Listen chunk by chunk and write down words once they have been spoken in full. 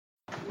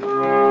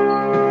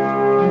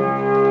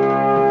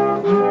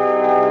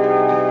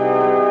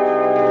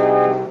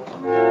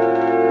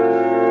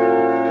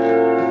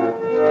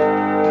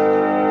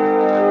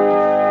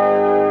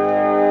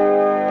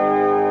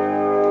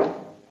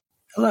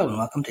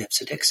welcome to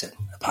Ipsa Dixit,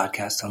 a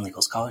podcast on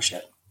legal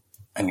scholarship.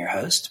 I'm your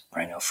host,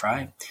 Brian L.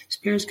 Fry,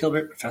 Spears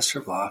Gilbert Professor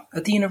of Law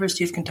at the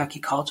University of Kentucky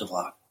College of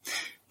Law.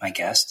 My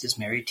guest is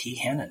Mary T.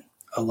 Hannon,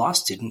 a law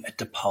student at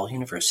DePaul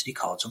University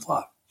College of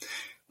Law.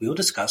 We will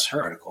discuss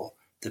her article,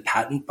 The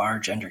Patent Bar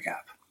Gender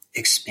Gap,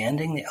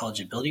 Expanding the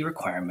Eligibility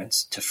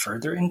Requirements to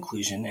Further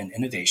Inclusion and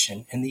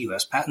Innovation in the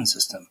U.S. Patent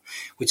System,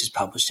 which is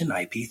published in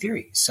IP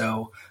Theory.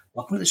 So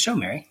welcome to the show,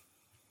 Mary.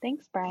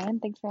 Thanks, Brian.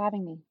 Thanks for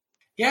having me.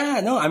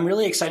 Yeah, no, I'm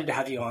really excited to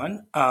have you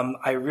on.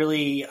 I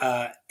really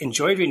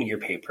enjoyed reading your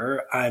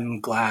paper. I'm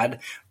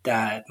glad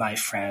that my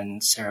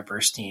friend Sarah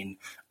Burstein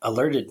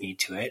alerted me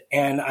to it.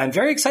 And I'm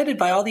very excited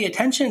by all the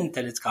attention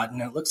that it's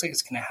gotten. It looks like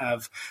it's going to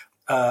have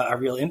a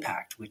real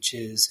impact, which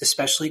is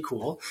especially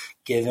cool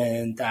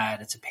given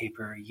that it's a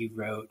paper you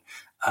wrote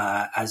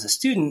as a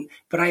student,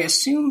 but I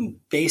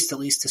assume based at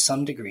least to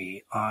some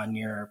degree on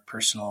your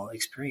personal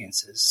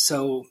experiences.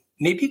 So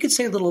maybe you could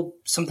say a little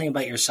something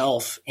about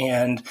yourself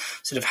and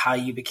sort of how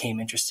you became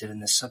interested in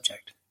this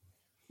subject.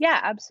 Yeah,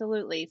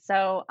 absolutely.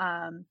 So,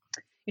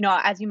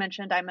 as you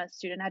mentioned, I'm a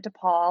student at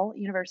DePaul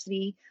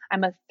University.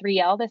 I'm a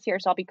 3L this year,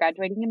 so I'll be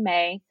graduating in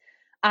May.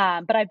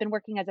 But I've been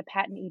working as a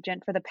patent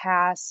agent for the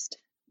past,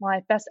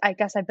 I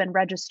guess I've been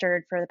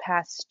registered for the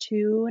past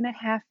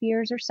 2.5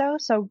 years or so.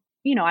 So,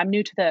 I'm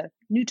new to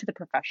the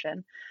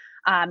profession.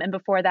 And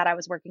before that, I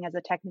was working as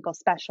a technical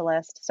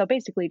specialist. So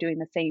basically doing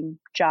the same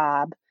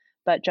job,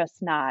 but just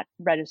not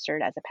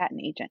registered as a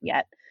patent agent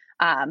yet,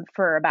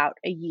 for about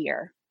a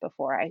year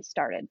before I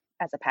started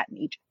as a patent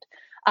agent.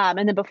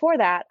 And then before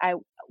that, I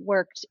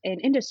worked in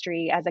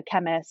industry as a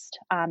chemist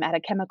at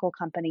a chemical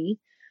company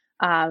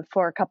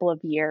for a couple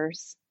of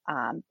years.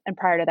 And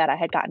prior to that, I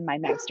had gotten my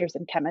master's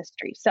in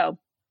chemistry. So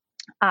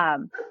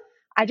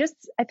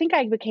I think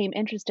I became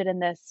interested in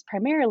this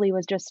primarily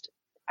was just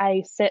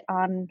I sit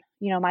on,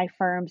 my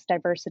firm's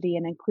diversity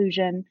and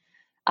inclusion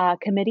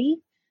committee.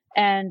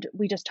 And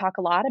we just talk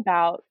a lot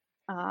about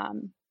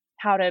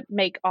how to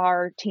make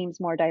our teams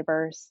more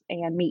diverse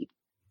and meet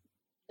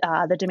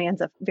the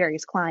demands of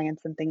various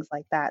clients and things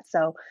like that.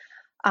 So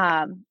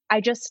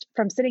I just,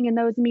 from sitting in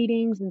those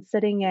meetings and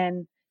sitting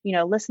in,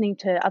 listening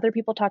to other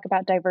people talk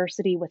about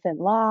diversity within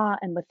law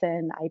and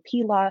within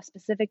IP law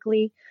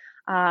specifically,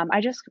 I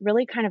just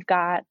really kind of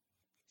got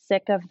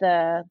sick of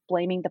the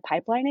blaming the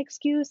pipeline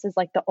excuse is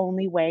like the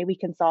only way we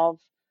can solve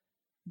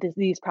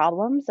these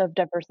problems of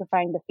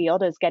diversifying the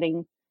field is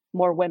getting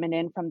more women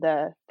in from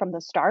the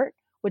start,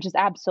 which is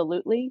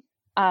absolutely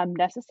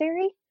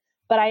necessary.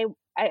 But I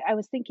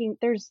was thinking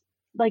there's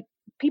like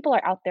people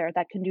are out there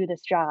that can do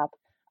this job.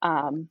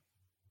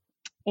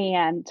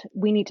 And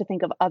we need to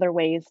think of other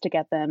ways to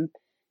get them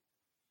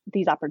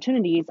these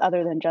opportunities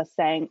other than just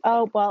saying,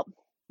 oh, well,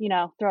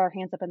 throw our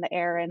hands up in the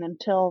air. And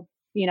until,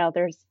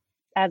 there's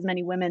as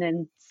many women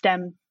in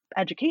STEM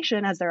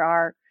education as there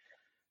are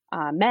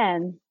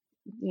men,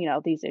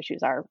 these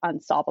issues are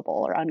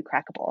unsolvable or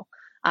uncrackable.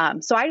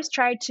 So I just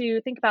tried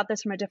to think about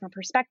this from a different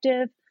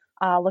perspective,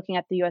 looking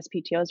at the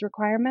USPTO's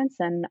requirements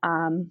and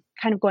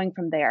kind of going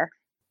from there.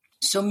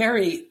 So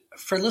Mary,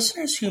 for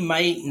listeners who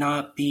might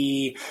not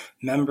be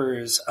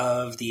members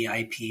of the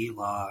IP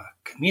law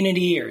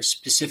community or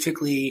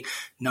specifically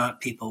not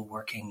people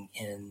working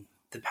in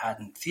the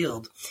patent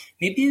field,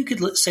 maybe you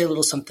could say a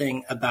little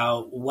something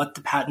about what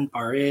the patent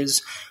bar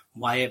is,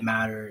 why it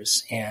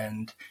matters,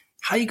 and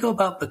how you go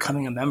about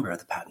becoming a member of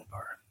the patent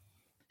bar.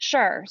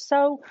 Sure.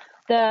 So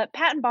the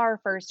patent bar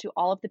refers to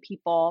all of the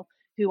people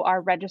who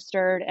are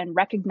registered and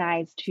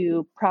recognized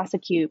to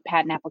prosecute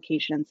patent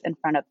applications in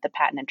front of the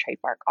Patent and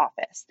Trademark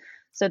Office.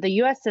 So the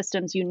U.S.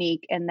 system's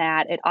unique in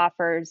that it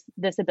offers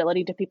this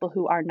ability to people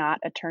who are not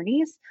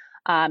attorneys.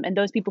 And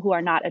those people who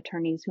are not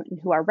attorneys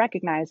who are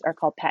recognized are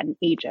called patent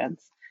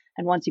agents.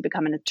 And once you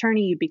become an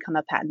attorney, you become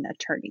a patent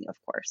attorney, of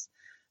course.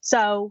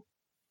 So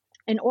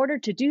in order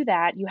to do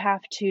that, you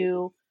have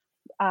to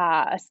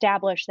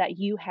establish that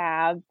you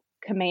have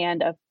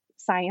command of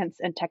science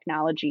and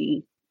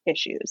technology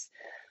issues.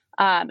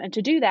 And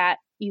to do that,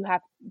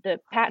 the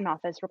patent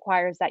office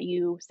requires that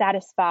you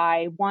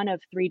satisfy one of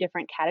 3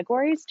 different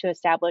categories to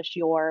establish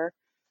your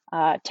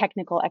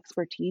technical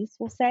expertise,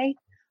 we'll say.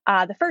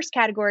 The first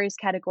category is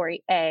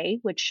category A,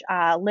 which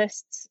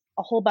lists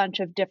a whole bunch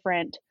of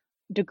different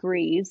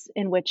degrees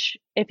in which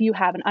if you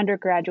have an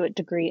undergraduate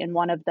degree in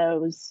one of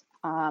those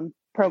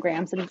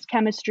programs, and it's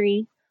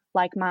chemistry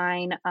like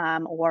mine,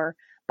 or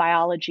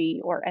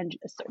biology or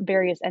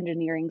various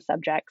engineering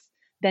subjects,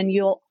 then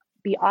you'll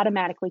be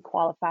automatically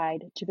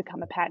qualified to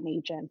become a patent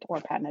agent or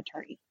patent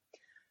attorney.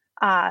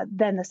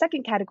 Then the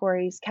second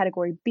category is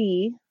category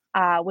B,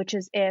 which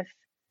is if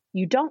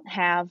you don't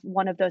have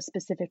one of those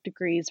specific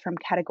degrees from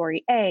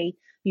category A,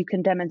 you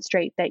can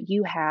demonstrate that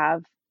you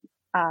have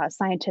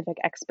scientific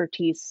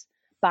expertise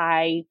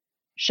by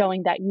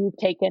showing that you've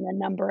taken a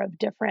number of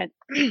different,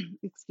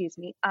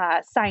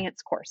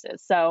 science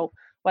courses. So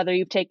whether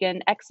you've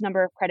taken X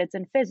number of credits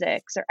in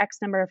physics or X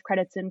number of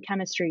credits in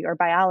chemistry or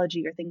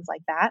biology or things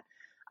like that,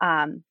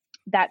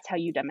 that's how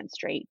you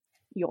demonstrate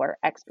your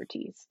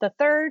expertise. The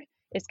third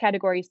is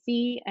category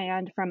C,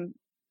 and from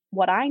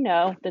what I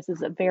know, this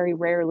is a very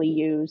rarely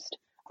used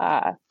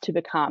to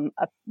become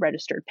a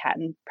registered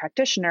patent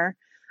practitioner,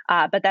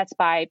 but that's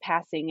by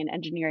passing an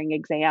engineering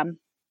exam.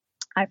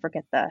 I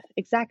forget the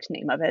exact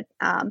name of it,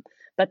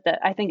 but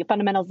I think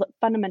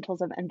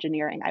fundamentals of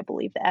engineering, I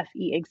believe, the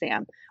FE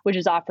exam, which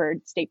is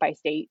offered state by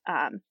state.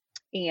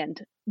 And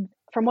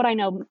from what I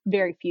know,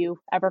 very few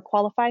ever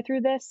qualify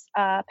through this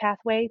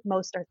pathway.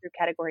 Most are through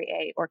Category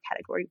A or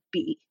Category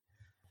B.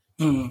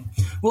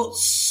 Well,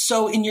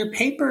 so in your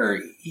paper,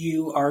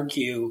 you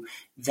argue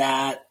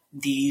that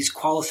these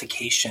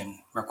qualification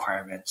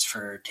requirements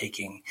for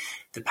taking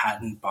the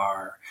patent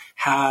bar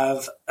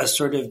have a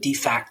sort of de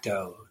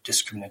facto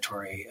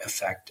discriminatory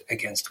effect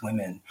against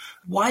women.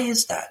 Why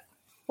is that?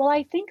 Well,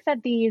 I think that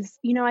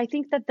I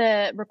think that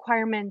the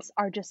requirements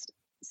are just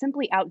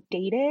simply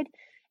outdated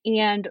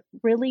and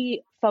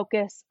really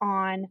focus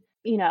on,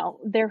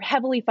 they're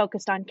heavily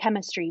focused on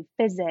chemistry,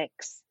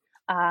 physics,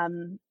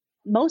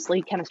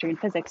 mostly chemistry and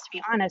physics, to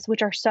be honest,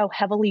 which are so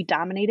heavily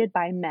dominated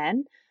by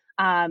men.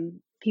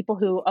 People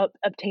who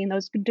obtain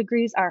those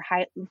degrees are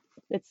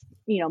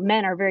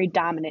men are very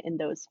dominant in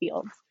those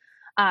fields.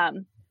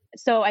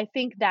 So I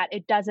think that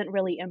it doesn't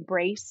really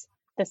embrace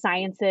the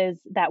sciences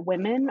that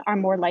women are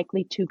more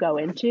likely to go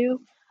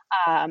into.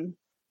 And,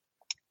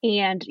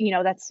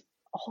 that's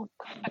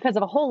because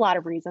of a whole lot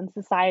of reasons,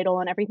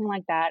 societal and everything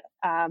like that.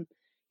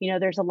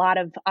 There's a lot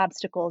of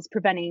obstacles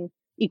preventing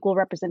equal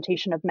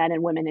representation of men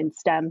and women in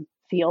STEM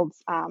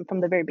fields from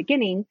the very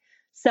beginning.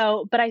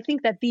 But I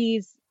think that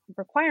these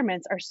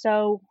requirements are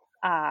so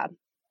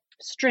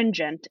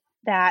stringent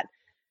that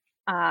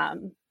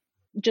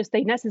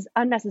they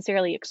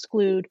unnecessarily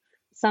exclude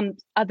some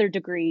other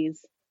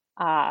degrees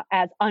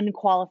as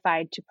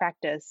unqualified to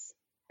practice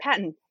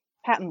patent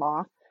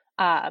law,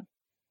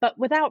 but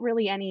without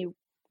really any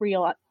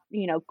real,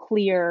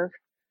 clear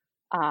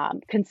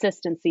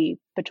consistency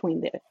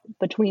between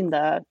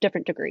the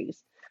different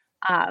degrees.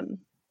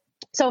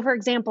 So, for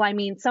example,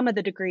 some of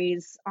the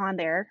degrees on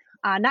there,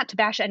 not to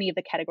bash any of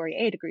the Category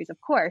A degrees,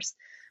 of course,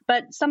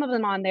 but some of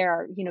them on there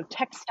are,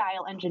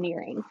 textile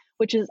engineering,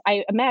 which is,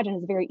 I imagine,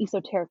 is a very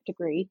esoteric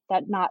degree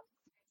that not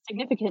a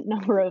significant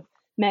number of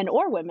men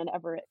or women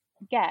ever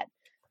get.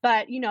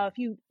 But, if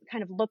you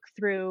kind of look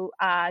through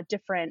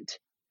different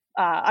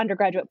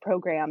undergraduate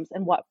programs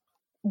and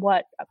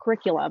what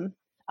curriculum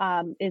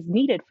is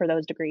needed for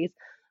those degrees,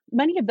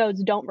 many of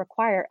those don't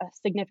require a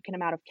significant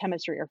amount of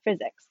chemistry or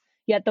physics,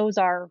 yet those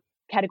are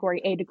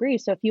Category A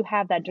degrees. So if you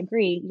have that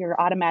degree, you're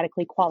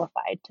automatically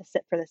qualified to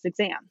sit for this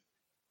exam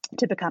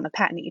to become a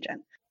patent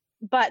agent.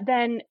 But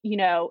then,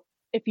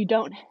 if you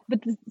don't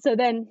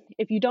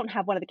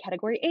have one of the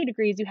Category A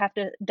degrees, you have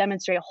to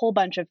demonstrate a whole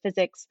bunch of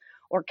physics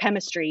or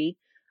chemistry,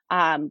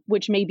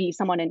 which maybe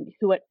someone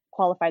who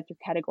qualified through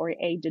Category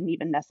A didn't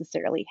even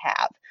necessarily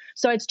have.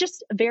 So it's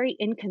just very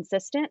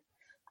inconsistent.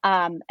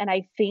 And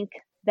I think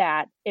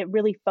that it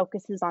really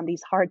focuses on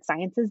these hard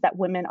sciences that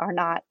women are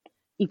not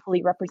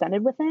equally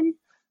represented within.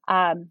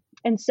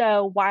 And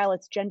so while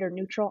it's gender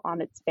neutral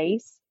on its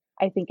face,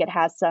 I think it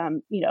has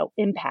some,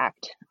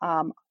 impact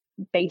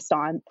based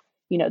on,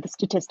 the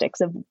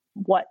statistics of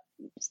what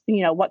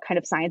kind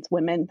of science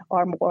women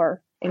are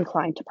more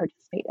inclined to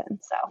participate in.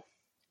 So,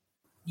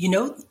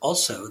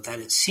 also that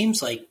it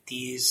seems like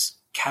these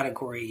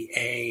Category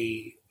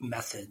A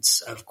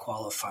methods of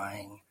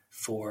qualifying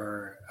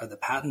for the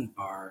patent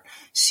bar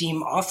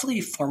seem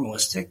awfully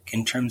formalistic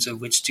in terms of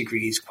which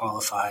degrees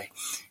qualify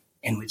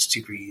and which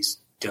degrees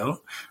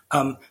don't.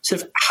 So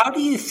how do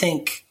you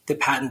think the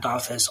Patent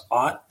Office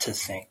ought to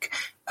think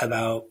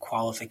about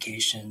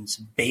qualifications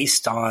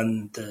based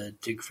on the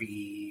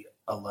degree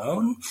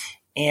alone?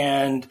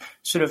 And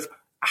sort of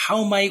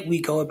how might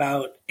we go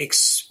about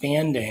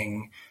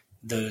expanding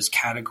those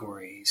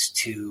categories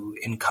to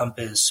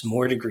encompass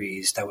more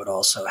degrees that would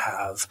also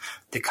have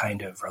the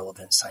kind of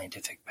relevant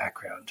scientific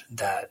background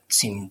that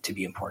seem to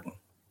be important?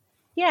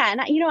 Yeah. And,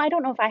 I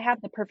don't know if I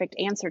have the perfect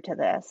answer to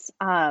this.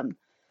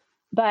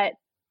 But,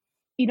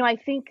 I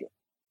think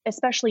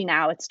especially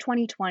now, it's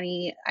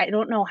 2020. I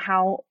don't know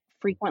how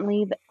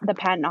frequently the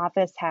Patent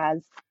Office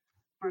has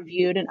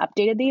reviewed and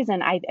updated these.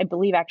 And I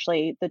believe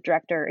actually the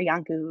director,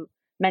 Iancu,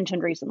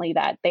 mentioned recently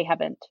that they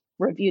haven't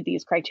reviewed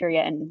these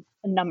criteria in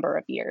a number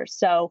of years.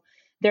 So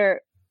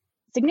they're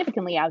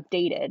significantly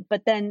outdated.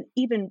 But then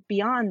even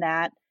beyond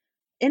that,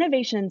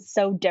 innovation is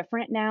so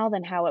different now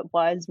than how it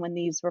was when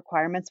these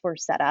requirements were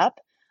set up.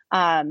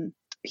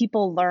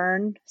 People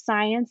learn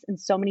science in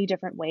so many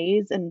different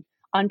ways and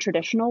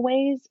non-traditional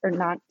ways.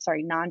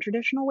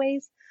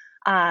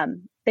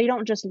 They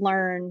don't just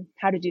learn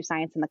how to do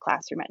science in the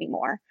classroom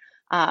anymore.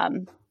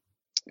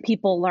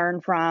 People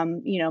learn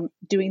from,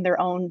 doing their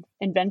own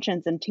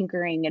inventions and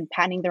tinkering and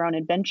patenting their own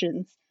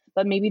inventions,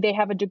 but maybe they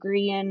have a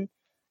degree in,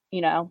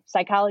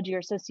 psychology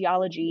or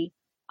sociology,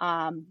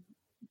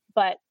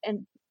 but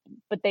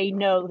they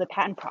know the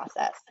patent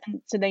process.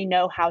 And so they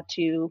know how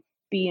to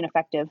be an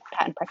effective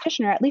patent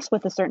practitioner, at least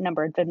with a certain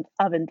number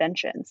of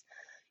inventions.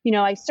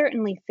 I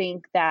certainly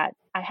think that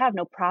I have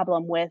no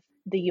problem with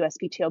the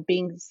USPTO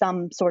being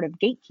some sort of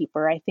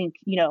gatekeeper. I think,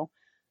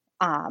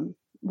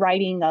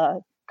 writing a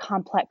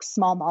complex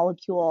small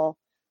molecule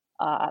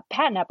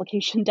patent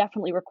application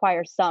definitely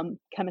requires some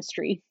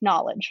chemistry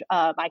knowledge.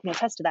 I can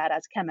attest to that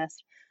as a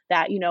chemist,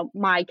 that,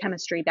 my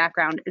chemistry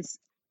background is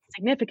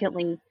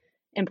significantly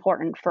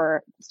important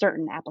for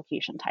certain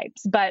application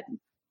types. But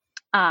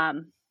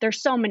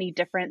there's so many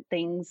different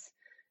things,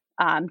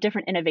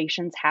 different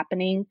innovations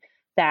happening,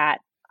 that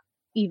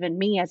even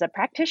me as a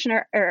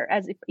practitioner, or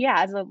as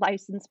a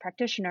licensed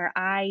practitioner,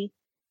 I,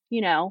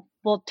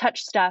 will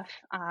touch stuff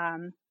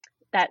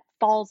that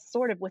falls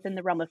sort of within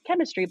the realm of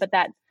chemistry, but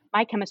that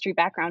my chemistry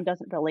background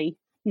doesn't really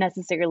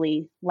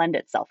necessarily lend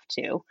itself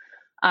to.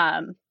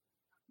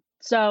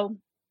 So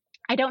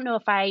I don't know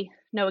if I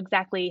know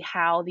exactly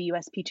how the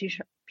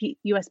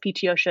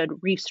USPTO should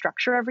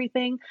restructure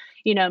everything.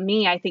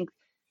 I think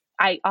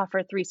I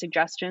offer 3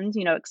 suggestions,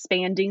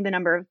 expanding the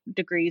number of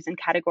degrees in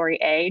category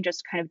A,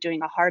 just kind of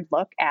doing a hard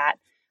look at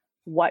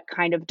what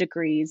kind of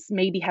degrees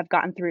maybe have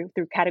gotten through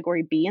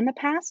category B in the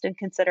past, and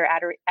consider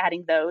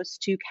adding those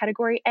to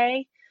category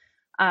A.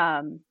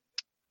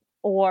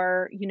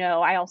 Or,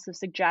 I also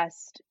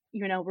suggest,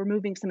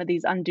 removing some of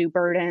these undue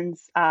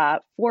burdens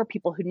for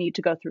people who need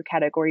to go through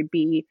category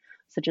B,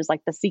 such as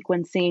like the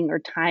sequencing or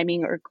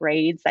timing or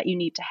grades that you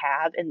need to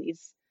have in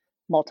these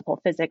multiple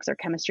physics or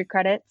chemistry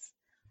credits.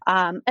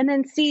 And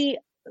then C,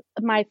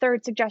 my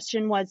third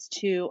suggestion was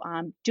to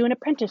do an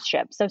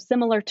apprenticeship. So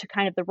similar to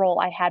kind of the role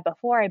I had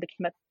before I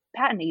became a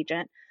patent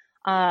agent,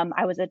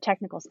 I was a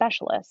technical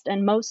specialist,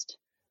 and most,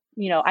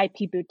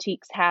 IP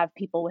boutiques have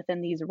people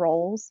within these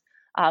roles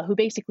who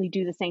basically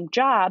do the same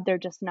job. They're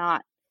just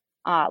not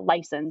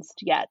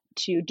licensed yet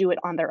to do it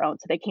on their own.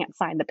 So they can't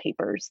sign the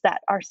papers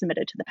that are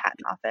submitted to the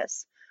patent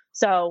office.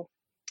 So,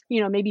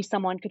 maybe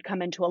someone could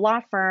come into a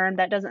law firm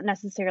that doesn't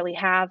necessarily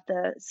have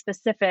the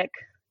specific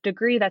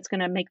degree that's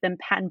going to make them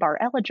patent bar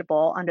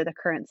eligible under the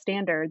current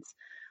standards,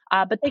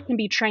 but they can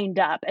be trained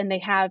up, and they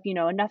have,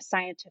 enough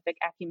scientific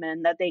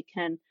acumen that they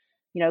can,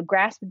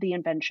 grasp the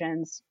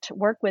inventions, to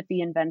work with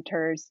the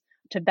inventors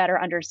to better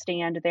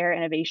understand their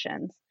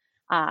innovations.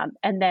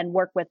 And then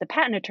work with the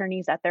patent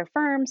attorneys at their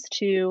firms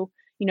to,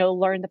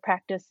 learn the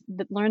practice,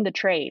 learn the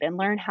trade, and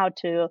learn how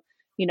to,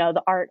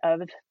 the art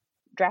of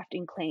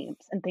drafting claims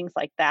and things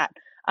like that,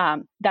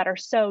 that are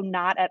so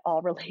not at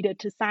all related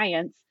to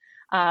science.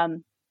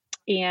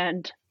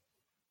 And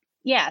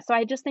yeah, so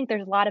I just think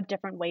there's a lot of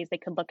different ways they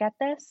could look at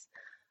this.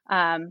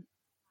 I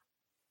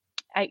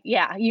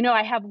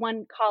have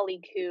one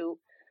colleague who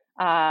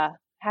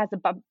has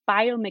a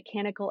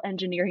biomechanical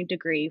engineering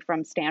degree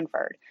from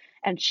Stanford,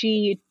 and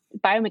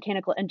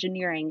biomechanical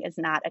engineering is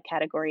not a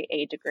category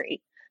A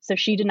degree. So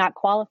she did not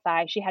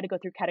qualify. She had to go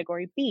through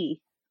category B.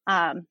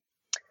 And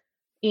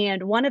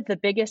one of the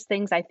biggest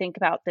things I think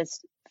about this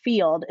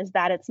field is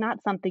that it's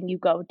not something you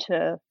go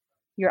to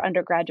your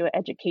undergraduate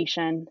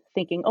education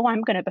thinking, oh,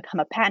 I'm going to become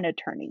a patent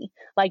attorney.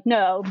 Like,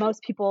 no,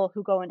 most people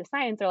who go into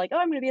science are like, oh,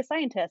 I'm going to be a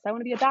scientist, I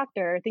want to be a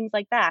doctor, things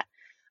like that.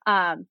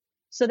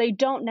 So they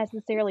don't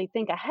necessarily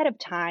think ahead of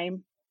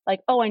time, like,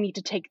 oh, I need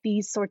to take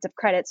these sorts of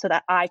credits so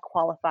that I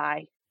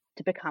qualify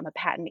to become a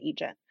patent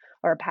agent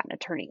or a patent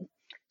attorney.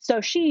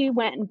 So she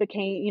went and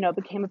became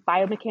a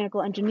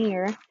biomechanical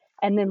engineer,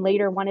 and then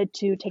later wanted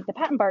to take the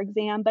patent bar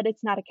exam, but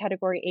it's not a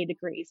category A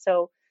degree.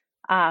 So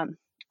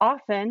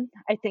often,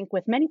 I think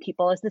with many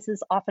people, this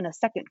is often a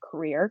second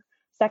career,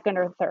 second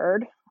or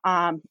third,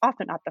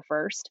 often not the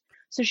first.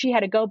 So she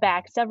had to go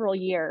back several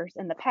years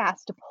in the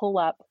past to pull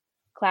up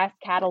class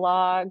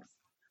catalogs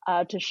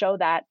to show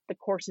that the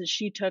courses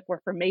she took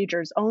were for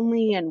majors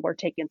only and were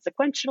taken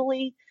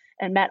sequentially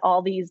and met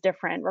all these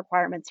different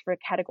requirements for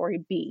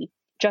category B,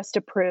 just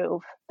to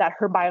prove that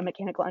her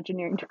biomechanical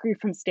engineering degree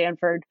from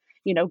Stanford,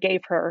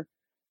 gave her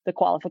the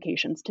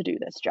qualifications to do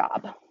this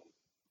job.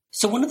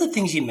 So one of the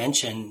things you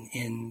mentioned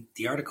in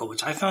the article,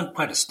 which I found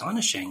quite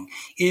astonishing,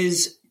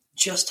 is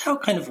just how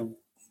kind of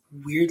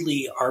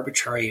weirdly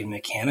arbitrary and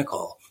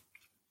mechanical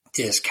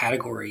this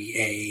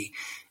category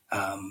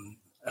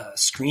A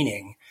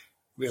screening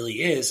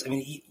really is. I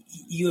mean,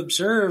 you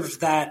observe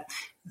that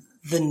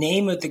the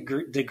name of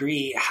the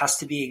degree has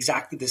to be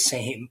exactly the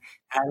same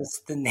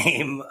as the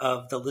name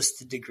of the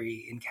listed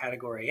degree in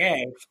category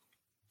A,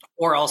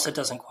 or else it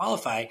doesn't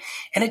qualify.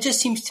 And it just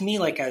seems to me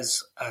like,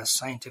 as a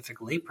scientific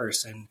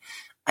layperson,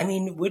 I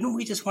mean, wouldn't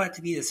we just want it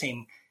to be the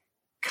same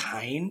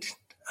kind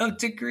of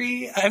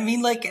degree? I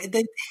mean,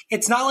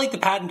 it's not like the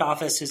patent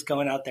office is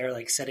going out there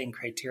like setting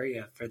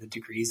criteria for the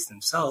degrees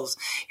themselves.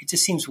 It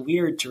just seems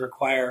weird to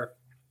require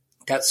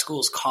that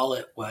schools call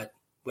it what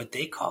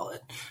they call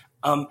it.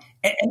 And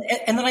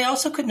then I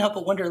also couldn't help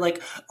but wonder,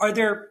 are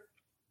there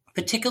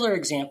particular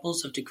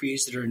examples of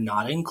degrees that are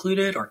not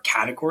included, or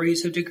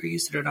categories of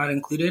degrees that are not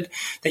included,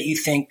 that you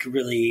think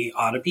really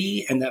ought to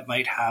be and that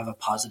might have a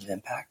positive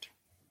impact?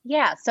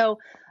 Yeah, so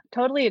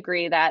totally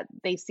agree that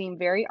they seem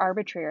very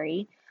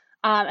arbitrary.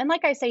 And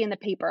like I say in the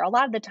paper, a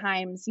lot of the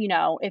times,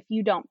 if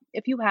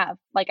you have,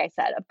 like I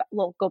said,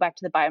 we'll go back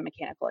to the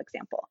biomechanical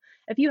example.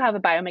 If you have a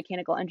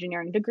biomechanical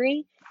engineering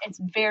degree, it's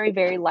very,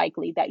 very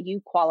likely that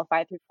you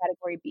qualify through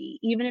category B,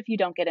 even if you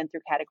don't get in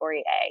through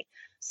category A.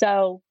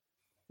 So,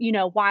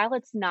 while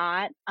it's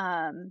not,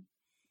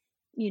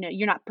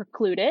 you're not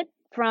precluded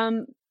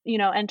from,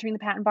 entering the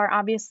patent bar,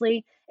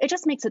 obviously, it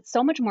just makes it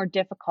so much more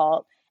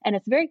difficult and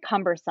it's very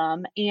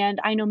cumbersome. And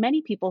I know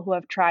many people who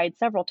have tried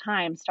several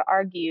times to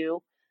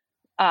argue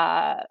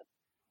uh,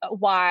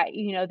 why,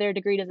 their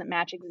degree doesn't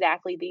match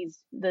exactly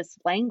this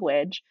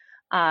language,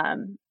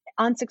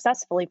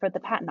 unsuccessfully for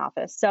the patent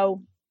office.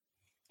 So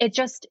it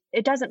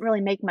doesn't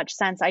really make much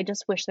sense. I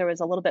just wish there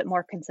was a little bit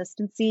more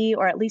consistency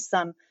or at least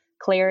some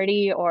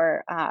clarity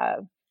or,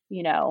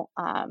 you know,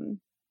 um,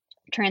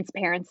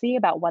 transparency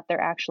about what they're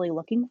actually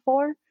looking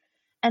for.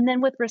 And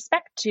then with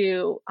respect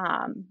to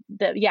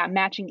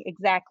matching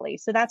exactly.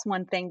 So that's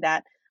one thing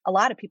that a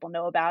lot of people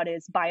know about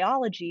is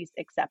biology is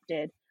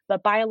accepted,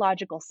 but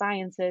biological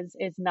sciences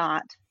is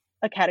not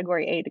a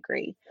category A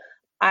degree.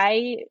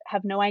 I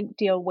have no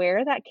idea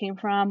where that came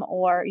from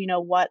or,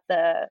 what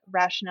the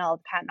rationale of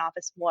the patent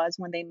office was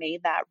when they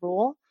made that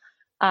rule.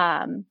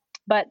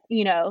 But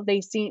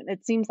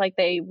it seems like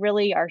they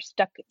really are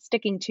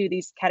sticking to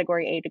these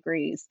category A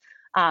degrees.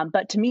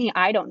 But to me,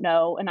 I don't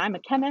know, and I'm a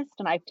chemist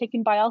and I've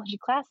taken biology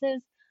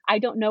classes. I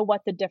don't know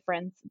what the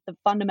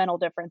fundamental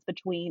difference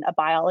between a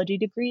biology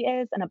degree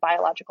is and a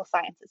biological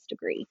sciences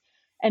degree.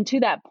 And to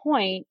that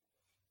point,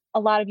 a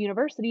lot of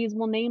universities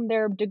will name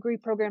their degree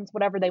programs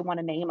whatever they want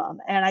to name them.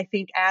 And I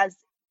think as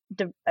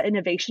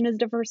innovation is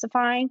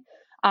diversifying,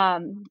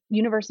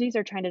 universities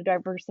are trying to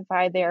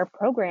diversify their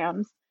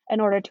programs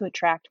in order to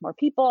attract more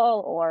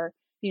people, or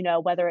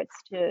whether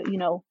it's to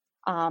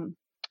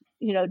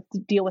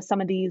deal with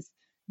some of these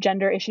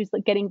gender issues,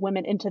 like getting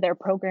women into their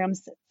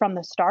programs from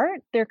the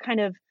start. They're kind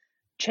of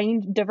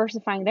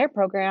diversifying their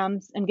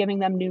programs and giving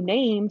them new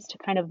names to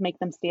kind of make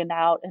them stand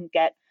out and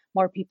get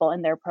more people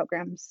in their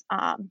programs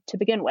to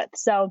begin with.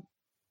 So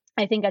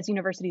I think as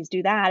universities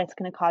do that, it's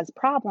going to cause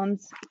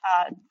problems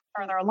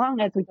further along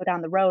as we go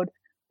down the road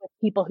with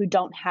people who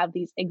don't have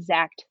these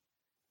exact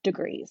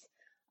degrees.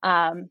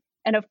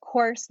 And of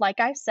course, like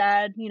I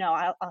said,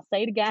 I'll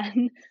say it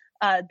again,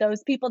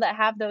 those people that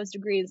have those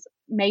degrees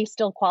may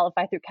still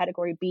qualify through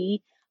category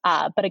B.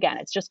 But again,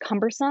 it's just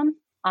cumbersome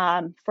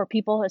for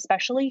people,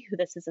 especially who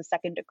this is a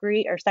second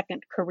degree or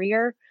second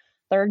career,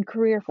 third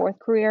career, fourth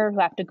career, who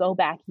have to go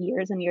back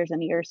years and years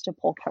and years to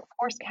pull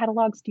course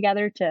catalogs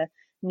together to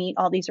meet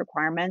all these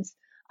requirements.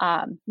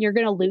 You're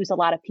going to lose a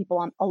lot of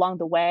people along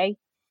the way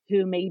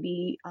who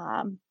maybe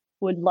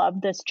would love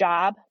this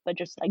job, but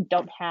just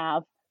don't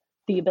have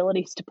the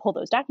abilities to pull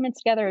those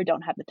documents together, or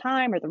don't have the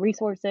time or the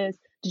resources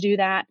to do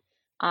that.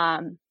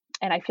 And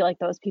I feel like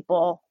those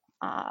people,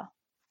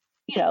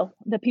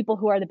 the people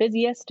who are the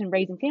busiest and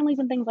raising families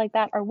and things like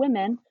that are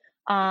women.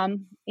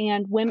 And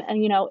women,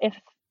 if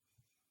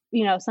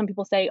some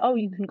people say, oh,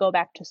 you can go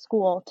back to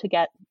school to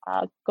get,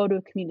 go to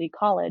a community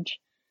college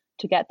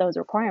to get those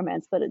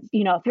requirements. But,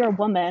 if you're a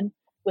woman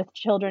with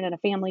children and a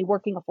family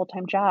working a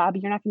full-time job,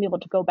 you're not going to be able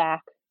to go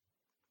back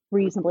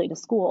reasonably to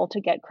school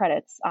to get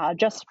credits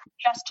just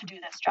to do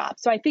this job.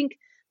 So I think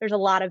there's a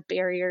lot of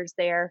barriers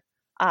there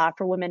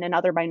for women and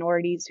other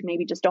minorities who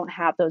maybe just don't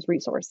have those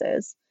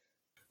resources.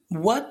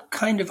 What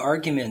kind of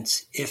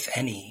arguments, if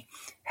any,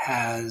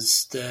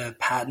 has the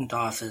Patent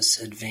Office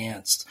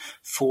advanced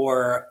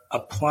for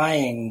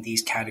applying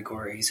these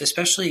categories,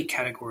 especially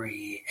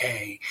Category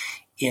A,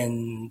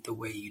 in the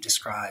way you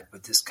described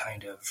with this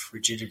kind of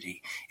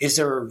rigidity? Is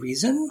there a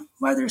reason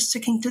why they're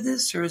sticking to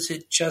this, or is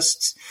it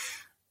just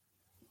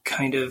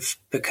kind of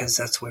because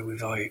that's the way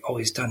we've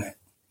always done it?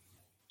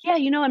 Yeah,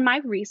 in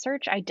my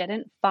research, I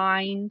didn't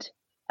find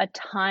a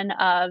ton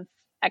of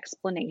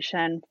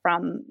explanation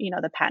from,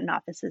 the Patent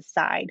Office's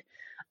side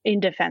in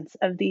defense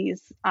of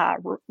these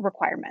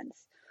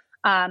requirements.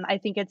 I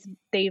think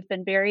they've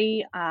been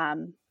very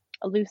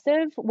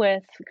elusive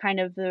with kind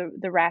of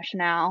the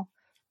rationale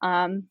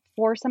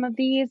for some of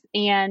these.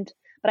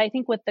 But I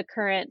think with the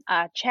current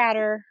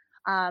chatter,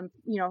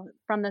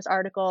 from this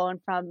article and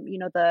from,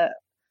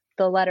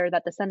 the letter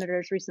that the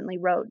senators recently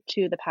wrote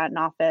to the Patent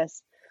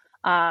Office,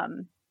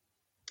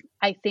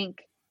 I think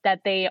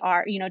that they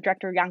are,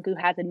 Director Iancu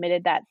has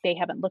admitted that they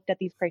haven't looked at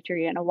these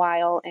criteria in a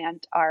while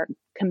and are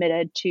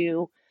committed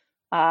to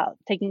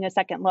taking a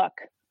second look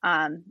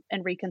and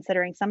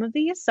reconsidering some of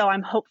these. So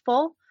I'm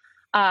hopeful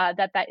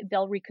that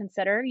they'll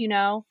reconsider.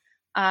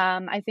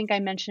 I think I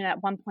mentioned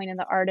at one point in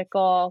the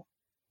article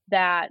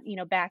that,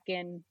 back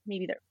in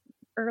maybe the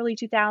early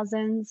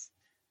 2000s,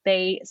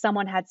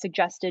 someone had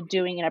suggested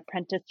doing an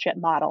apprenticeship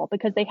model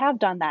because they have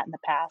done that in the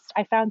past.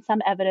 I found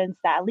some evidence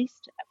that at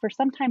least for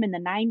some time in the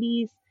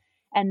 90s,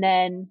 and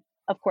then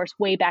of course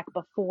way back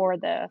before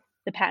the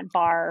patent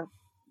bar,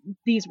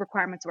 these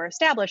requirements were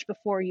established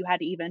before you had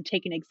to even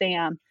take an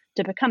exam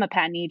to become a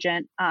patent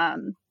agent.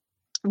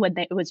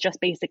 It was just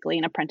basically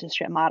an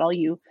apprenticeship model.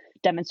 You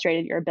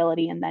demonstrated your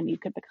ability and then you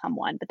could become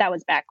one. But that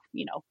was back,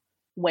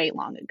 way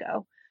long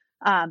ago.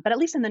 But at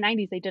least in the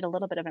 90s, they did a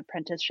little bit of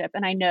apprenticeship.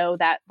 And I know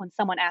that when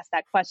someone asked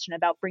that question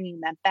about bringing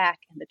them back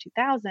in the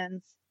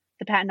 2000s,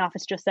 the Patent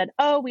Office just said,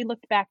 oh, we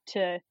looked back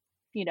to,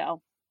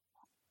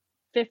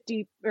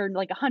 50 or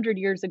like 100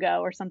 years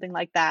ago or something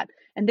like that.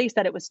 And they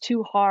said it was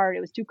too hard,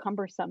 it was too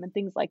cumbersome and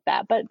things like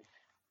that. But,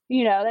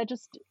 that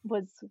just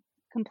was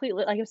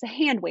completely like it was a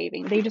hand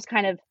waving. They just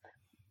kind of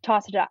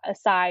tossed it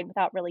aside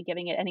without really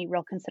giving it any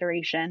real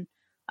consideration.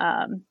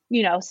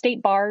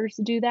 State bars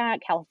do that.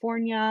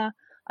 California,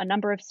 a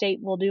number of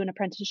states will do an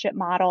apprenticeship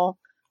model.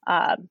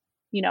 I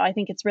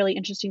think it's really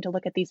interesting to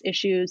look at these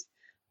issues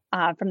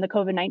from the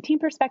COVID-19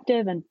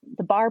 perspective and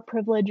the bar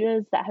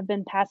privileges that have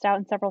been passed out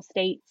in several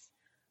states.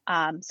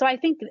 So I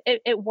think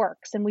it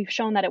works, and we've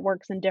shown that it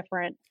works in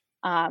different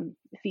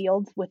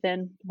fields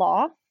within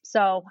law.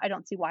 So I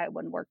don't see why it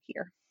wouldn't work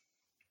here.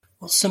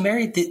 Well, so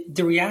Mary,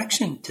 the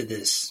reaction to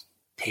this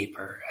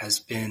paper has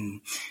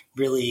been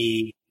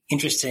really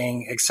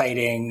interesting,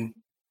 exciting,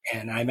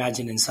 and I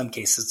imagine in some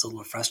cases a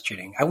little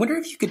frustrating. I wonder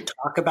if you could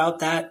talk about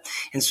that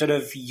and sort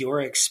of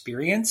your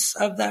experience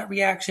of that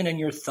reaction and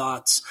your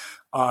thoughts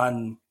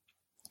on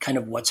kind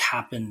of what's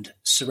happened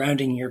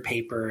surrounding your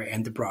paper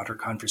and the broader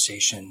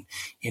conversation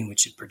in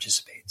which it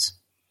participates.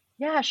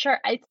 Yeah, sure.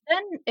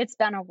 It's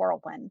been a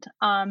whirlwind.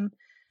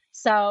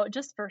 So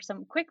just for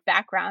some quick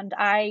background,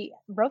 I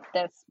wrote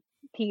this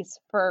piece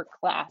for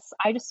class.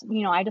 I just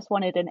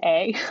wanted an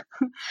A.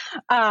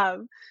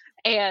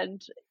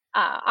 And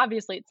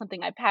obviously it's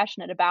something I'm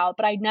passionate about,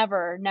 but I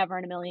never in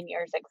a million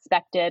years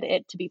expected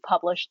it to be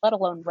published, let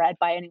alone read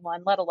by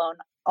anyone, let alone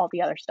all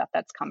the other stuff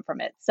that's come from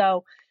it.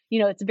 So,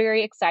 it's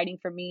very exciting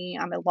for me.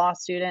 I'm a law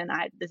student.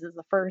 This is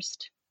the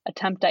first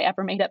attempt I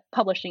ever made at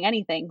publishing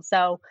anything.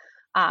 So,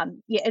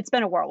 it's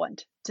been a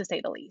whirlwind to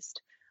say the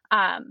least.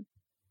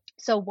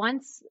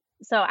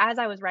 So as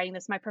I was writing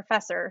this, my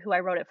professor, who I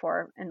wrote it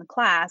for in the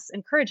class,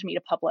 encouraged me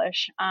to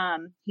publish.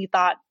 He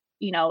thought,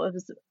 it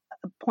was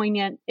a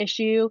poignant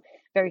issue,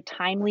 very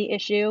timely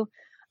issue.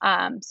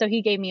 So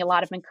he gave me a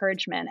lot of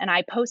encouragement, and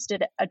I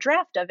posted a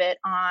draft of it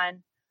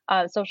on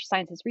Social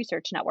Sciences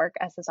Research Network,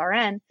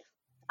 SSRN.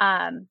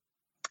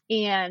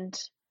 And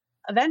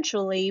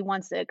eventually,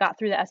 once it got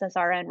through the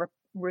SSRN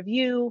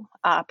review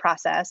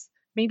process,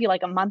 maybe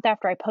like a month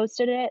after I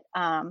posted it,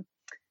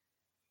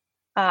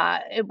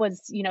 it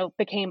was,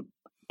 became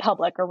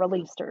public or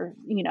released or,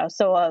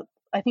 so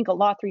I think a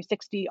Law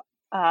 360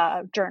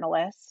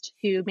 journalist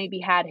who maybe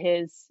had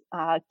his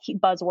key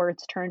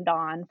buzzwords turned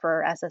on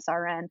for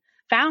SSRN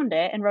found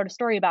it and wrote a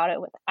story about it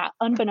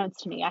unbeknownst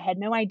to me. I had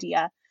no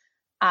idea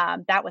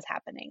that was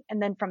happening. And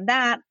then from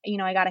that,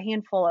 I got a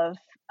handful of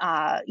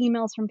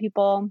emails from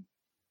people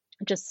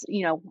just,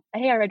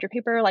 hey, I read your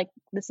paper. Like,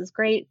 this is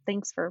great.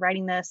 Thanks for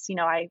writing this.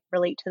 I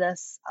relate to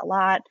this a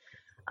lot.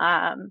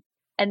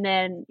 And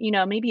then,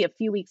 maybe a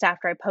few weeks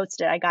after I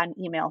posted, I got an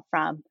email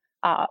from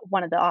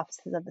one of the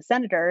offices of the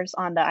senators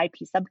on the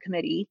IP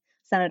subcommittee,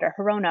 Senator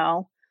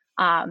Hirono.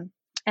 And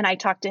I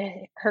talked to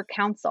her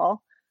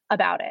counsel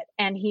about it.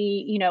 And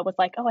he, was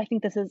like, oh, I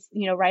think this is,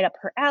 right up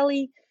her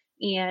alley.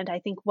 And I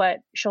think what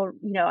she'll,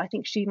 I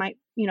think she might,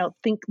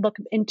 look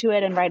into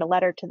it and write a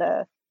letter to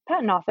the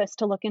patent office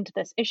to look into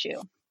this issue,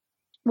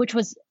 which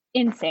was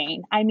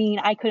insane. I mean,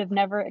 I could have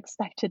never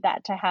expected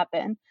that to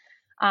happen.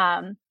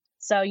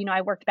 So,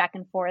 I worked back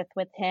and forth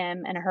with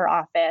him and her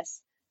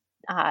office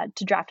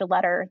to draft a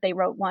letter. They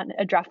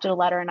drafted a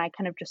letter, and I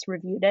kind of just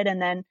reviewed it,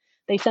 and then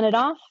they sent it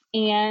off.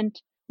 And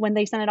when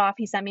they sent it off,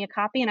 he sent me a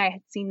copy, and I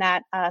had seen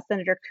that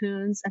Senator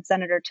Coons and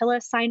Senator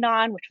Tillis signed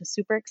on, which was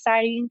super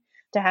exciting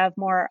to have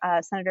more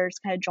senators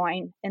kind of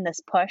join in this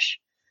push.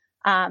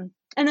 And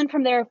then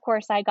from there, of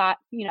course, I got,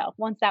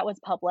 once that was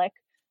public,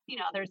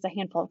 there's a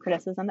handful of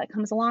criticism that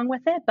comes along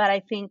with it. But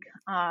I think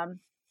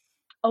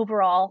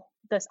overall,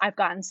 I've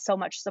gotten so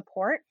much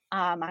support.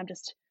 I'm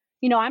just,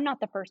 I'm not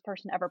the first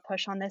person to ever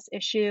push on this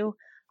issue.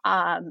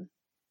 I'm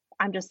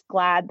just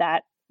glad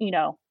that,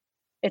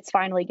 it's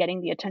finally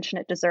getting the attention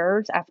it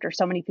deserves after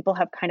so many people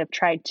have kind of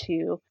tried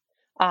to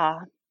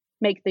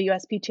make the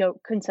USPTO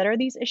consider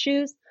these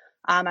issues.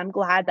 I'm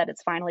glad that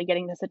it's finally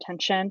getting this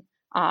attention.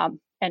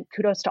 And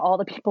kudos to all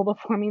the people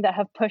before me that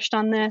have pushed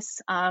on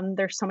this.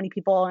 There's so many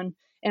people, and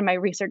in my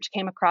research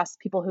came across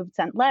people who've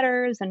sent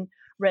letters and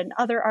written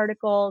other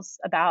articles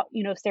about,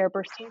 Sarah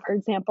Burstein, for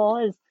example,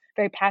 is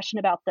very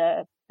passionate about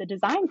the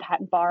design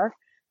patent bar.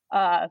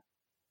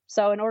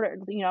 So in order,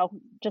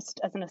 just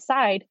as an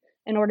aside,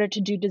 in order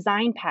to do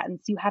design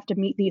patents, you have to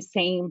meet these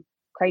same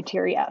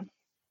criteria.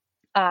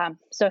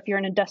 So if you're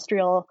an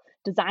industrial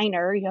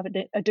designer, you have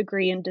a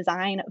degree in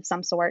design of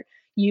some sort,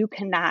 you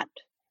cannot,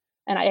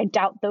 and I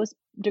doubt those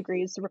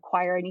degrees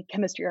require any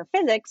chemistry or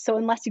physics. So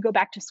unless you go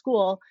back to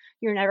school,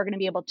 you're never going to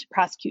be able to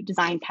prosecute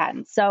design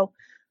patents. So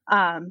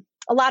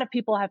a lot of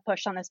people have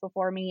pushed on this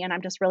before me, and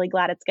I'm just really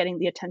glad it's getting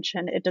the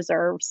attention it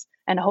deserves,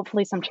 and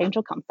hopefully some change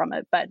will come from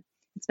it. But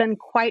it's been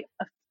quite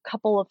a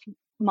couple of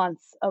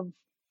months of,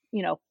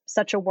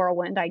 such a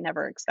whirlwind. I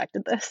never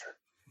expected this.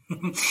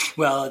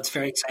 Well, it's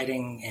very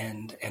exciting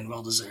and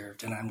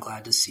well-deserved, and I'm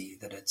glad to see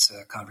that it's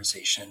a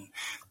conversation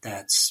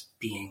that's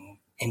being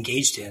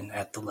engaged in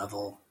at the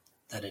level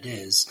that it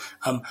is.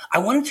 I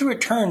wanted to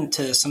return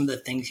to some of the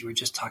things you were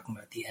just talking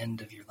about at the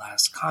end of your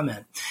last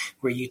comment,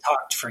 where you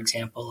talked, for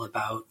example,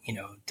 about,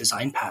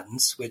 design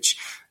patents, which,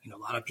 a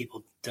lot of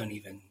people don't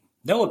even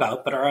know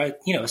about, but are,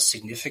 a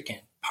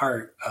significant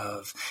part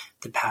of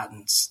the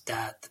patents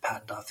that the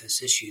Patent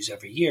Office issues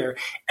every year,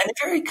 and the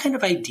very kind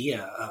of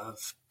idea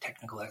of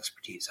technical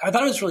expertise. I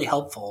thought it was really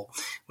helpful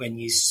when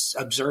you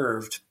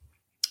observed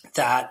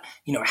that,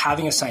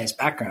 having a science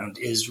background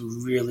is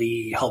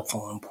really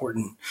helpful and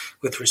important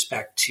with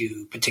respect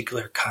to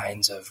particular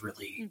kinds of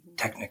really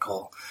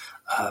technical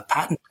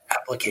patent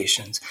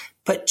applications.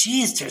 But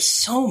geez, there's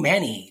so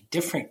many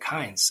different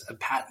kinds of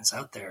patents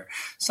out there,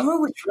 some of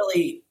which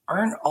really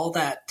aren't all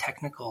that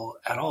technical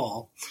at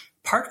all.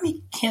 Part of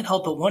me can't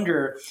help but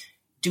wonder,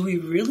 do we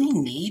really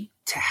need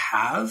to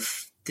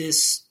have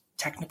this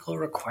technical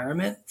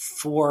requirement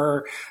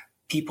for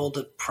people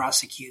to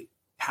prosecute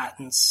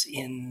patents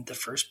in the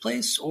first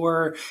place?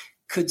 Or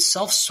could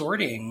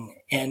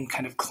self-sorting and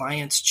kind of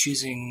clients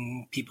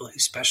choosing people who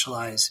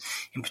specialize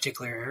in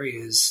particular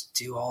areas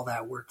do all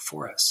that work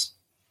for us?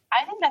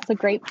 I think that's a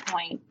great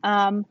point.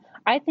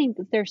 I think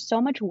there's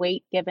so much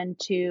weight given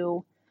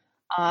to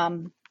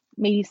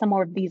maybe some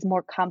more of these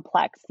more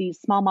complex, these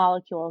small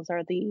molecules,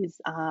 or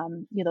these,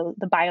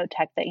 the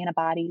biotech, the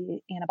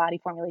antibody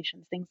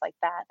formulations, things like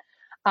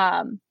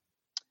that.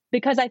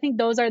 Because I think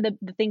those are the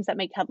things that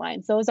make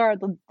headlines. Those are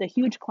the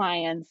huge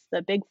clients,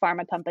 the big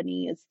pharma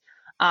companies,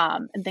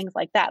 and things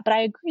like that. But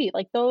I agree,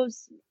 like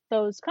those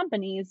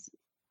companies,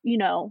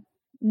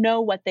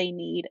 know what they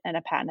need in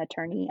a patent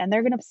attorney, and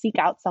they're going to seek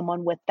out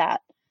someone with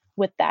that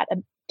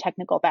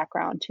technical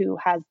background who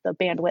has the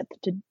bandwidth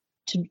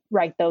to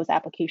write those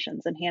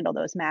applications and handle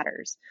those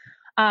matters.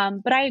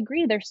 But I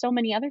agree, there's so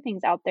many other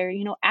things out there,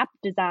 app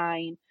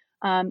design,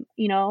 a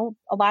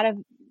lot of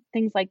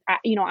things like,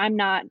 I'm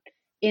not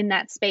in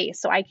that space,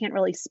 so I can't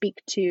really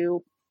speak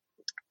to,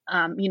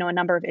 a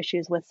number of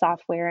issues with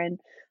software and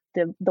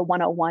the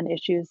 101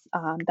 issues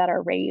that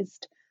are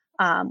raised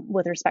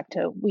with respect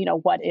to,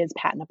 what is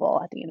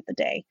patentable at the end of the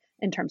day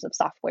in terms of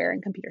software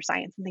and computer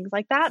science and things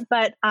like that.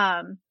 But,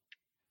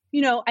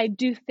 I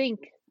do think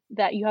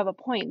that you have a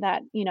point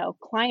that,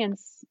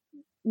 clients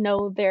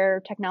know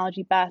their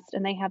technology best,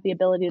 and they have the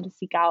ability to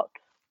seek out,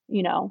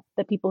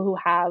 the people who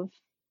have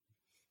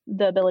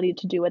the ability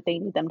to do what they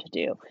need them to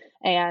do.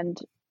 And,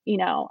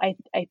 I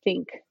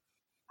think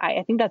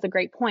that's a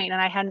great point.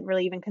 And I hadn't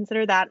really even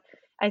considered that.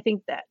 I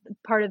think that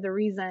part of the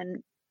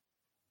reason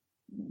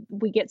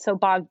we get so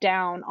bogged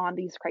down on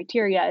these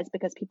criteria is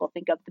because people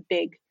think of the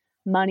big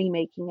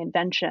money-making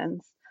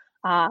inventions.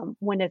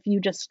 When if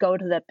you just go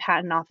to the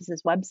Patent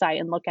Office's website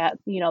and look at,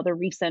 the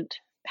recent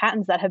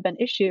patents that have been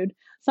issued,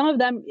 some of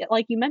them,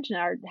 like you mentioned,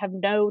 have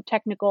no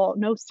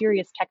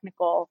serious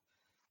technical,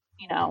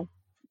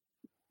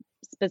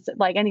 specific,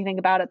 like anything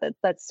about it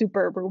that's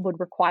super would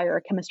require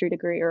a chemistry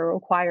degree or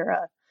require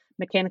a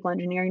mechanical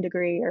engineering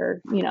degree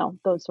or,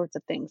 those sorts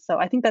of things. So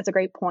I think that's a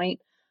great point.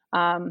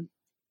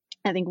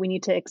 I think we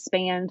need to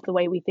expand the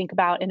way we think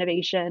about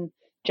innovation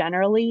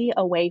generally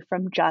away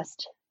from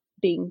just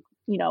being,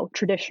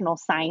 traditional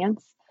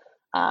science.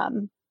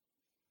 And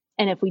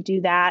if we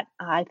do that,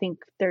 I think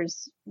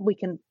we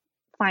can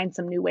find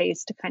some new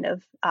ways to kind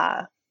of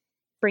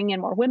bring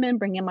in more women,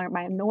 bring in more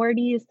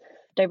minorities,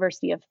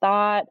 diversity of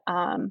thought,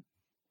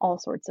 all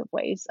sorts of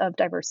ways of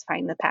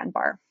diversifying the patent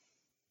bar.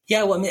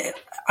 Yeah, well,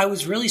 I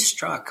was really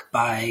struck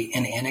by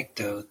an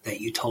anecdote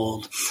that you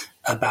told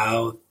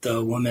about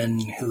the woman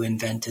who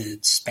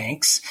invented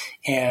Spanx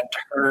and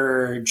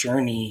her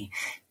journey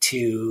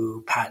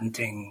to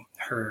patenting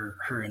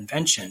her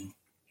invention.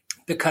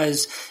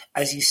 Because,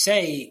 as you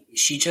say,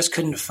 she just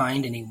couldn't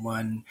find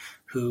anyone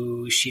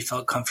who she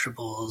felt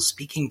comfortable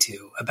speaking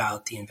to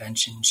about the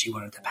invention she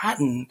wanted to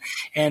patent,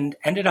 and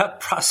ended up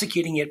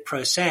prosecuting it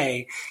pro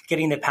se,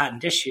 getting the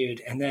patent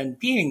issued, and then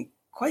being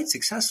quite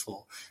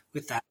successful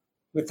with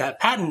that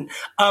patent,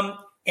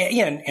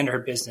 and her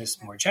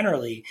business more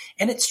generally.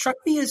 And it struck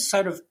me as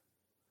sort of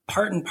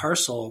part and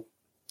parcel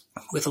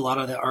with a lot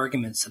of the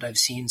arguments that I've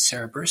seen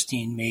Sarah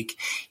Burstein make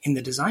in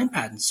the design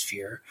patent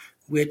sphere,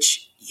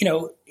 which,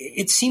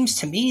 it seems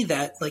to me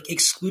that like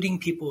excluding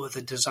people with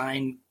a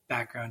design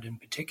background in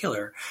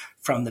particular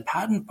from the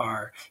patent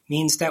bar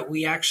means that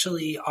we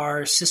actually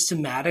are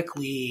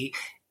systematically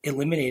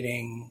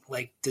eliminating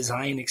like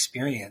design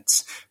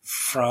experience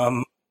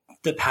from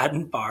the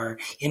patent bar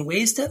in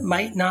ways that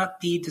might not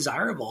be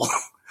desirable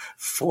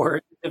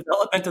for the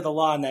development of the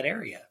law in that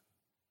area.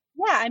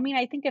 Yeah, I mean,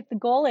 I think if the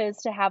goal is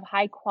to have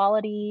high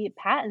quality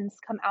patents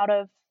come out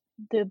of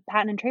the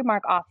Patent and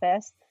Trademark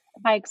Office,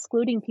 by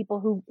excluding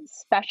people who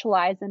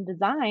specialize in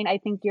design, I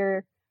think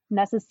you're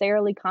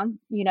necessarily,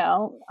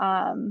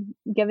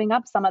 giving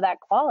up some of that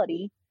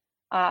quality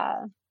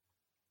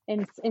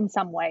in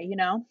some way,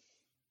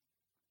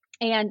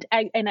 and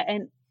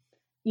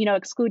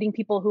excluding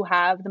people who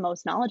have the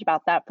most knowledge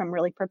about that from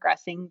really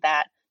progressing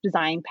that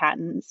design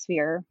patent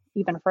sphere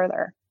even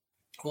further.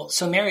 Well,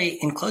 so Mary,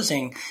 in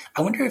closing,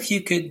 I wonder if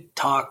you could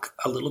talk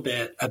a little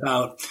bit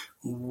about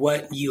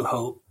what you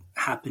hope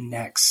happen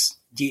next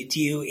Do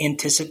you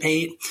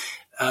anticipate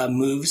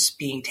moves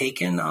being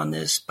taken on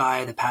this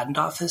by the Patent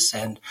Office,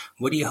 and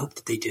what do you hope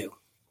that they do?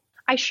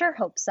 I sure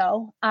hope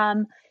so.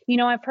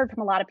 I've heard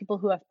from a lot of people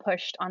who have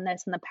pushed on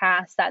this in the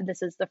past that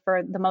this is the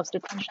most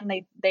attention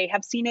they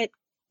have seen it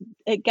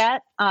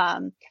get.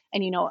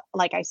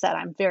 Like I said,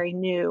 I'm very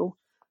new,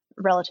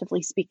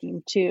 relatively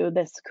speaking, to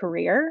this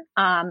career.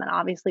 And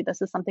obviously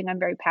this is something I'm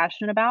very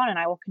passionate about, and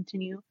I will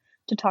continue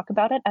to talk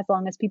about it as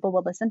long as people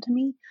will listen to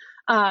me.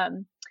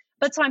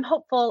 But so I'm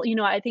hopeful.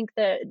 I think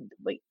the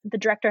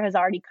director has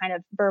already kind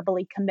of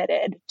verbally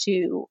committed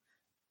to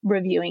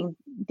reviewing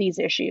these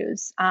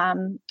issues. I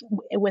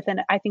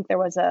think there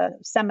was a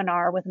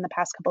seminar within the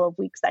past couple of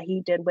weeks that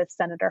he did with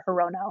Senator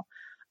Hirono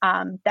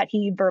that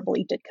he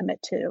verbally did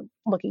commit to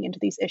looking into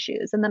these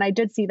issues. And then I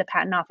did see the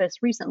Patent Office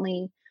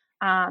recently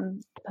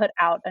put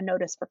out a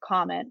notice for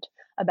comment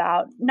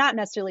about not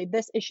necessarily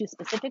this issue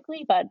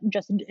specifically, but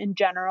just in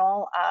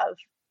general of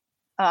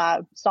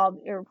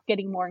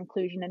getting more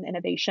inclusion and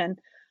innovation.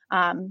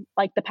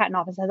 Like the Patent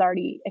Office has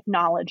already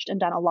acknowledged and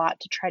done a lot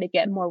to try to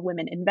get more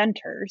women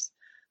inventors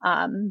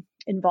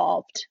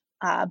involved,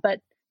 but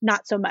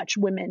not so much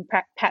women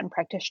patent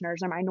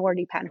practitioners or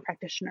minority patent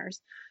practitioners.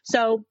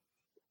 So,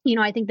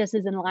 I think this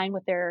is in line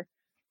with their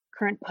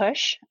current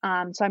push.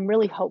 So I'm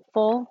really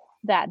hopeful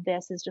that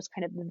this is just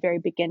kind of the very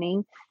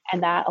beginning,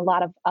 and that a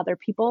lot of other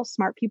people,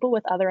 smart people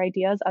with other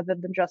ideas other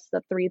than just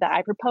the three that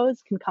I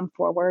propose, can come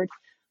forward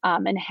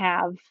and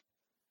have,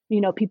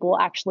 people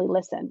actually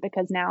listen,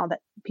 because now that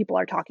people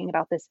are talking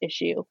about this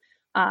issue,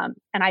 and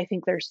I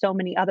think there's so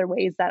many other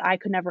ways that I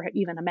could never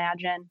even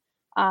imagine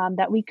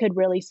that we could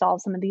really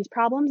solve some of these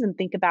problems and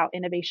think about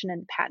innovation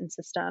in the patent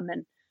system,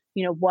 and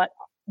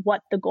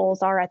what the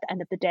goals are at the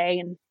end of the day,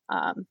 and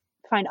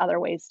find other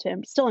ways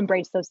to still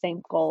embrace those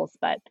same goals,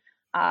 but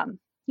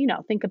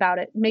think about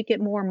it, make it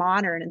more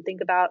modern, and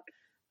think about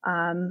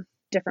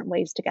different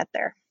ways to get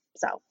there.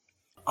 So.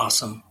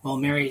 Awesome. Well,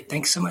 Mary,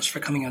 thanks so much for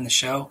coming on the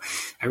show.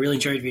 I really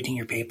enjoyed reading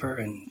your paper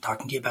and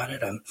talking to you about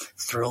it. I'm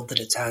thrilled that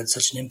it's had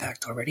such an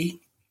impact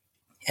already,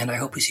 and I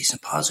hope we see some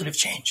positive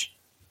change.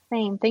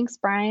 Same. Thanks,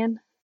 Brian.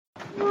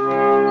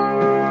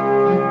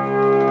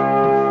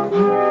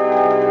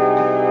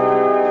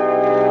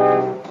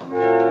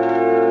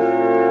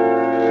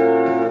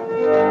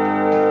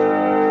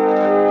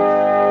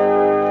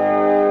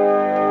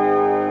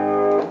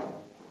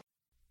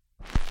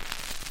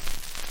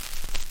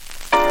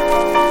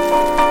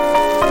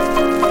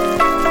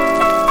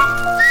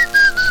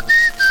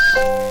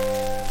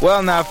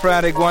 Well, now,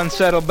 Frantic One,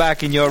 settle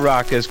back in your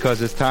rockers,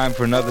 because it's time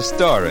for another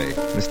story.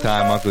 This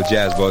time, Uncle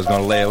Jazzbo's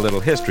going to lay a little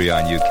history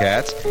on you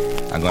cats.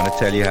 I'm going to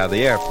tell you how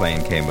the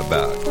airplane came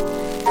about.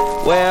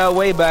 Well,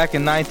 way back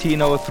in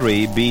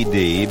 1903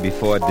 BD,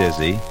 before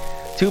Dizzy,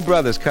 two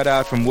brothers cut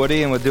out from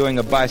Woody and were doing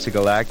a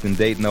bicycle act in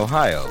Dayton,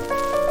 Ohio.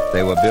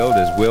 They were billed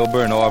as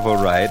Wilbur and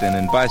Orville Wright, and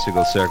in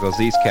bicycle circles,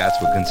 these cats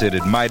were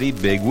considered mighty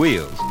big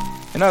wheels.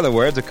 In other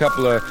words, a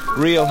couple of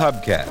real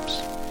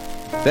hubcaps.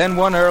 Then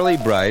one early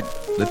bright,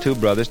 the two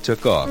brothers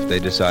took off. They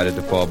decided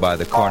to fall by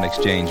the Corn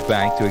Exchange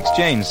Bank to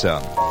exchange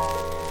some.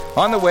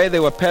 On the way,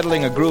 they were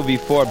pedaling a groovy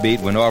 4-beat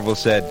when Orville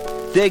said,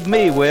 "Dig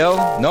me, Will,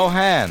 no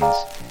hands."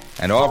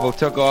 And Orville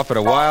took off at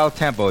a wild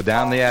tempo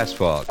down the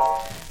asphalt.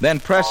 Then,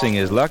 pressing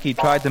his luck, he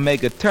tried to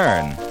make a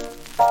turn.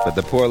 But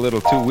the poor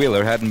little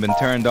two-wheeler hadn't been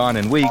turned on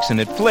in weeks, and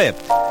it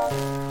flipped.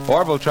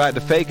 Orville tried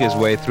to fake his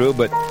way through,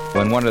 but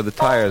when one of the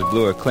tires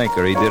blew a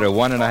clinker, he did a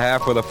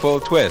 1.5 with a full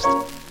twist.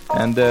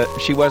 And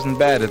she wasn't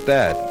bad at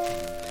that.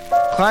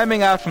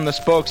 Climbing out from the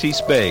spokes, he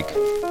spake.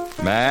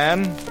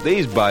 "Man,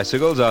 these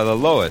bicycles are the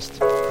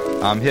lowest."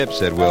 "I'm hip,"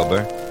 said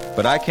Wilbur,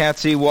 "but I can't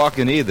see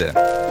walking either.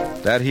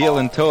 That heel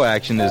and toe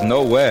action is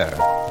nowhere."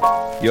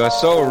 "You're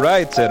so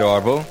right," said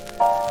Orville.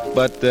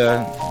 "But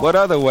what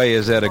other way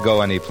is there to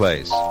go any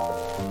place?"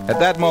 At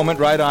that moment,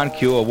 right on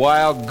cue, a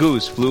wild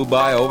goose flew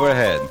by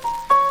overhead.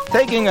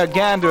 Taking a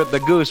gander at the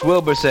goose,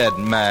 Wilbur said,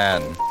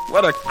 "Man,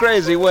 what a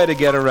crazy way to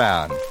get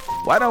around.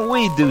 Why don't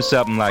we do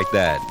something like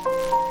that?"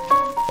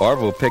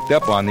 Orville picked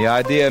up on the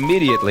idea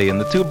immediately, and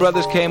the two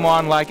brothers came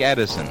on like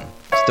Edison,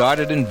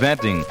 started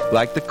inventing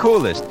like the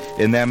coolest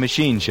in their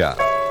machine shop.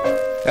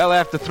 Well,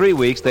 after 3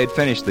 weeks, they'd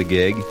finished the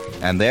gig,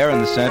 and there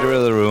in the center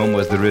of the room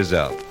was the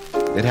result.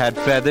 It had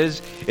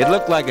feathers, it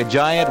looked like a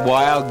giant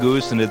wild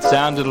goose, and it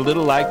sounded a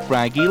little like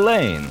Frankie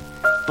Lane.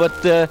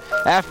 But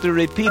after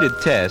repeated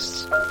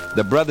tests,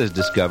 the brothers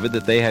discovered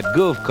that they had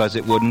goofed because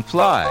it wouldn't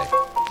fly.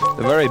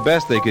 The very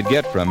best they could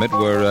get from it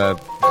were a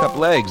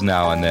couple eggs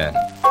now and then.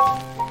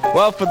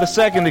 Well, for the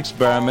second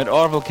experiment,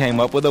 Orville came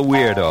up with a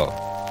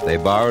weirdo. They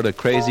borrowed a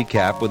crazy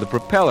cap with a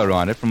propeller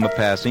on it from a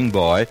passing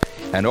boy,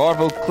 and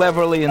Orville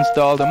cleverly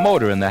installed a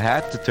motor in the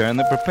hat to turn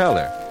the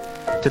propeller.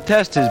 To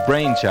test his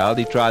brainchild,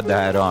 he tried the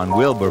hat on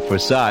Wilbur for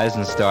size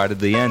and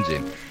started the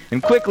engine.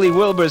 And quickly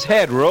Wilbur's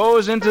head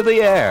rose into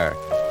the air.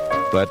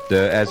 But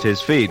as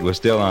his feet were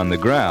still on the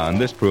ground,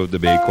 this proved to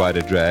be quite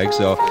a drag,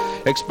 so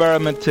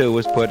experiment 2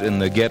 was put in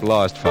the Get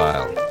Lost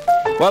file.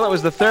 Well, it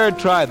was the third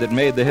try that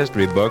made the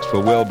history books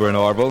for Wilbur and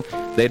Orville.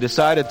 They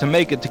decided to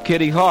make it to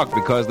Kitty Hawk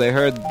because they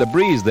heard the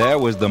breeze there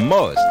was the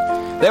most.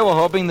 They were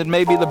hoping that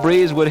maybe the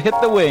breeze would hit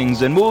the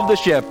wings and move the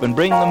ship and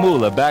bring the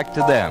moolah back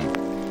to them.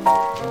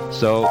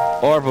 So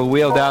Orville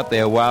wheeled out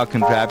their wild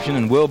contraption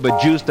and Wilbur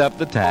juiced up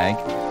the tank.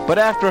 But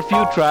after a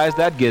few tries,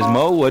 that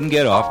gizmo wouldn't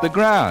get off the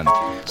ground.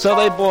 So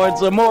they poured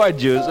some more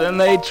juice, and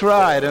they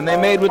tried, and they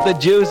made with the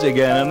juice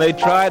again, and they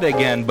tried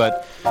again,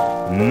 but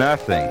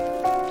nothing.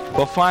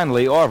 Well,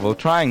 finally, Orville,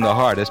 trying the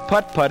hardest,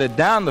 putt-putted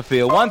down the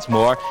field once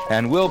more,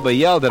 and Wilbur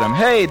yelled at him,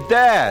 "Hey,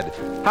 Dad,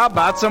 how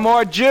about some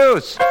more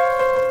juice?"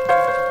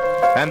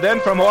 And then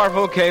from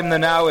Orville came the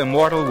now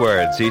immortal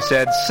words. He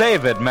said,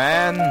 "Save it,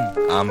 man,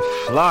 I'm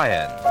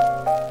flying."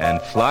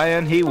 And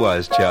flying he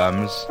was,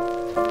 chums.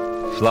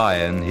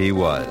 Flying he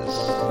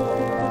was.